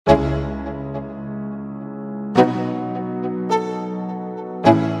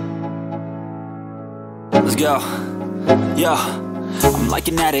Yo, yo, I'm like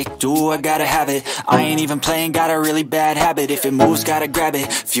an addict, do I gotta have it. I ain't even playing, got a really bad habit. If it moves, gotta grab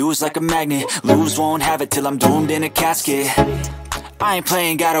it, fuse like a magnet. Lose, won't have it till I'm doomed in a casket. I ain't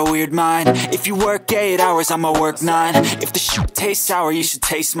playing, got a weird mind. If you work 8 hours, I'ma work 9. If the shit tastes sour, you should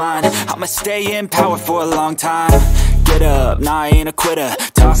taste mine. I'ma stay in power for a long time. Get up, nah, I ain't a quitter.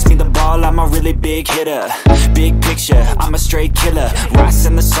 Toss me the ball, I'm a really big hitter. Big picture, I'm a straight killer.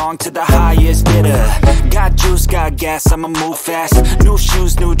 Rising the song to the highest bidder. Got juice, got gas, I'ma move fast. New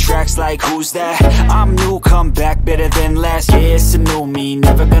shoes, new tracks, like who's that? I'm new, come back, better than last. Yeah, it's a new me,